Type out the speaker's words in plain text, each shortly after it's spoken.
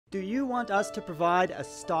Do you want us to provide a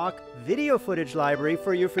stock video footage library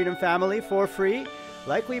for you Freedom family for free?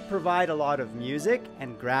 Like we provide a lot of music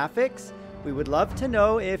and graphics, we would love to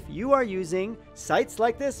know if you are using sites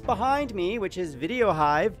like this behind me, which is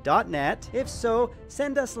videohive.net. If so,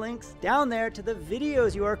 send us links down there to the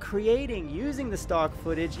videos you are creating using the stock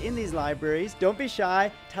footage in these libraries. Don't be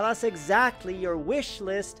shy. Tell us exactly your wish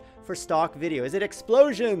list for stock video. Is it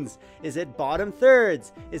explosions? Is it bottom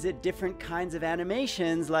thirds? Is it different kinds of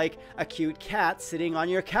animations like a cute cat sitting on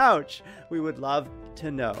your couch? We would love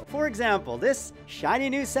to know. For example, this shiny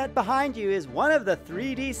new set behind you is one of the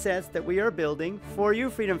 3D sets that we are building for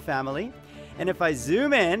you Freedom family. And if I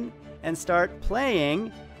zoom in and start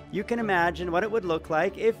playing, you can imagine what it would look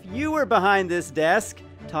like if you were behind this desk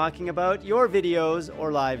talking about your videos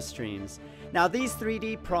or live streams. Now, these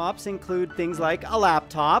 3D props include things like a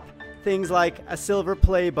laptop, things like a silver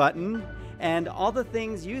play button, and all the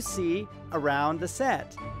things you see around the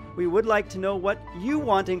set. We would like to know what you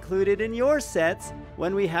want included in your sets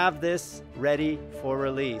when we have this ready for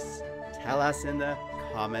release. Tell us in the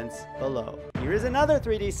comments below. Here is another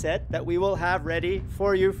 3D set that we will have ready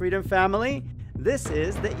for you, Freedom family. This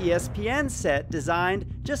is the ESPN set, designed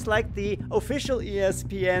just like the official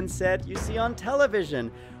ESPN set you see on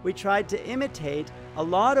television. We tried to imitate a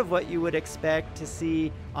lot of what you would expect to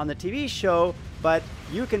see on the TV show, but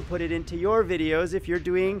you can put it into your videos if you're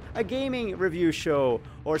doing a gaming review show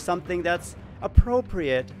or something that's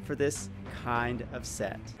appropriate for this kind of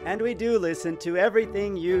set. And we do listen to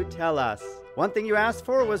everything you tell us. One thing you asked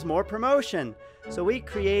for was more promotion. So we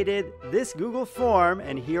created this Google form,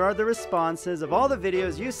 and here are the responses of all the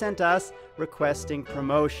videos you sent us requesting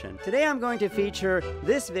promotion. Today I'm going to feature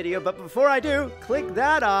this video, but before I do, click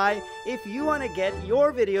that eye if you want to get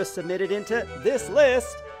your video submitted into this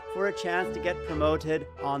list for a chance to get promoted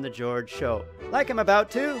on The George Show, like I'm about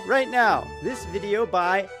to right now. This video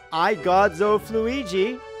by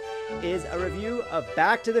iGodzofluigi is a review of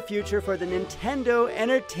Back to the Future for the Nintendo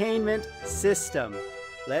Entertainment System.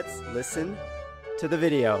 Let's listen to the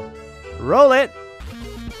video. Roll it!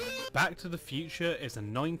 Back to the Future is a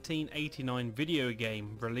 1989 video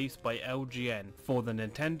game released by LGN for the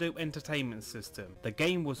Nintendo Entertainment System. The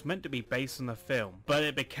game was meant to be based on a film, but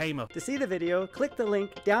it became a... To see the video, click the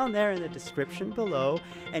link down there in the description below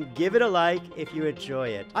and give it a like if you enjoy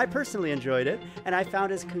it. I personally enjoyed it, and I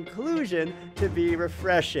found its conclusion to be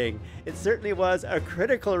refreshing. It certainly was a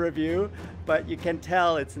critical review, but you can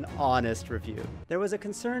tell it's an honest review. There was a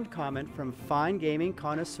concerned comment from Fine Gaming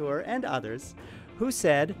Connoisseur and others who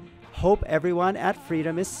said, "Hope everyone at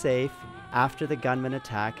Freedom is safe after the gunman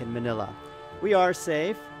attack in Manila." We are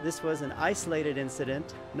safe. This was an isolated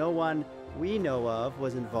incident. No one we know of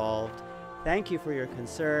was involved. Thank you for your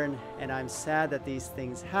concern, and I'm sad that these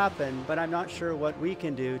things happen, but I'm not sure what we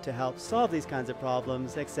can do to help solve these kinds of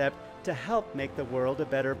problems except to help make the world a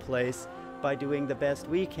better place by doing the best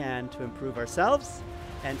we can to improve ourselves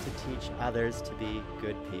and to teach others to be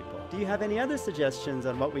good people. Do you have any other suggestions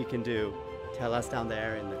on what we can do? Tell us down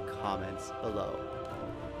there in the comments below.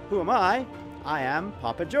 Who am I? I am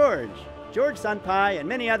Papa George. George Sunpie and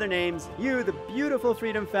many other names you, the beautiful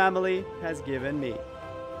Freedom family, has given me.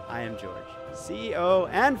 I am George, CEO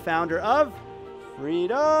and founder of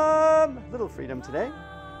Freedom. Little freedom today.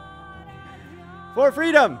 For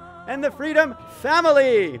Freedom and the Freedom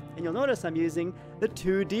family. And you'll notice I'm using the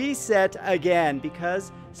 2D set again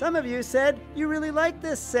because some of you said you really like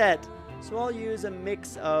this set. So I'll use a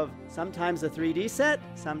mix of sometimes the 3D set,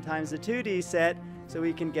 sometimes the 2D set, so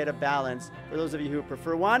we can get a balance for those of you who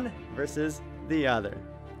prefer one versus the other.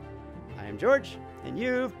 I am George, and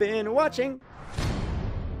you've been watching.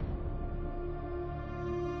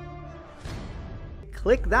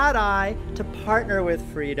 Click that eye to partner with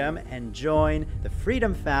Freedom and join the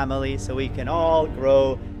Freedom family so we can all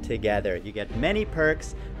grow together. You get many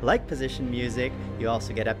perks like position music. You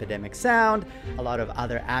also get Epidemic Sound, a lot of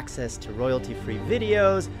other access to royalty-free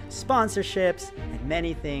videos, sponsorships, and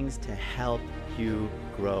many things to help you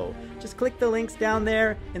grow. Just click the links down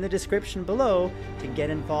there in the description below to get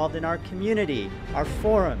involved in our community, our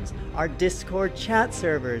forums, our Discord chat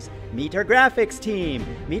servers, meet our graphics team,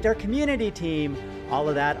 meet our community team, all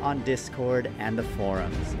of that on Discord and the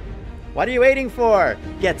forums. What are you waiting for?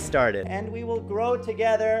 Get started. And we will grow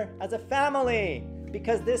together as a family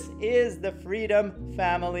because this is the Freedom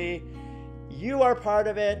family. You are part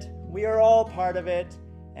of it, we are all part of it,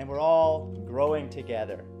 and we're all growing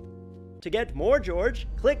together. To get more George,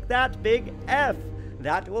 click that big F.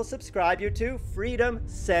 That will subscribe you to Freedom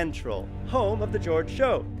Central, home of The George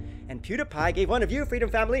Show. And PewDiePie gave one of you, Freedom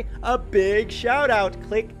family, a big shout out.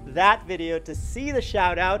 Click that video to see the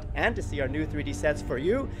shout out and to see our new 3D sets for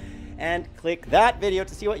you. and click that video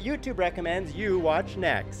to see what YouTube recommends you watch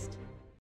next.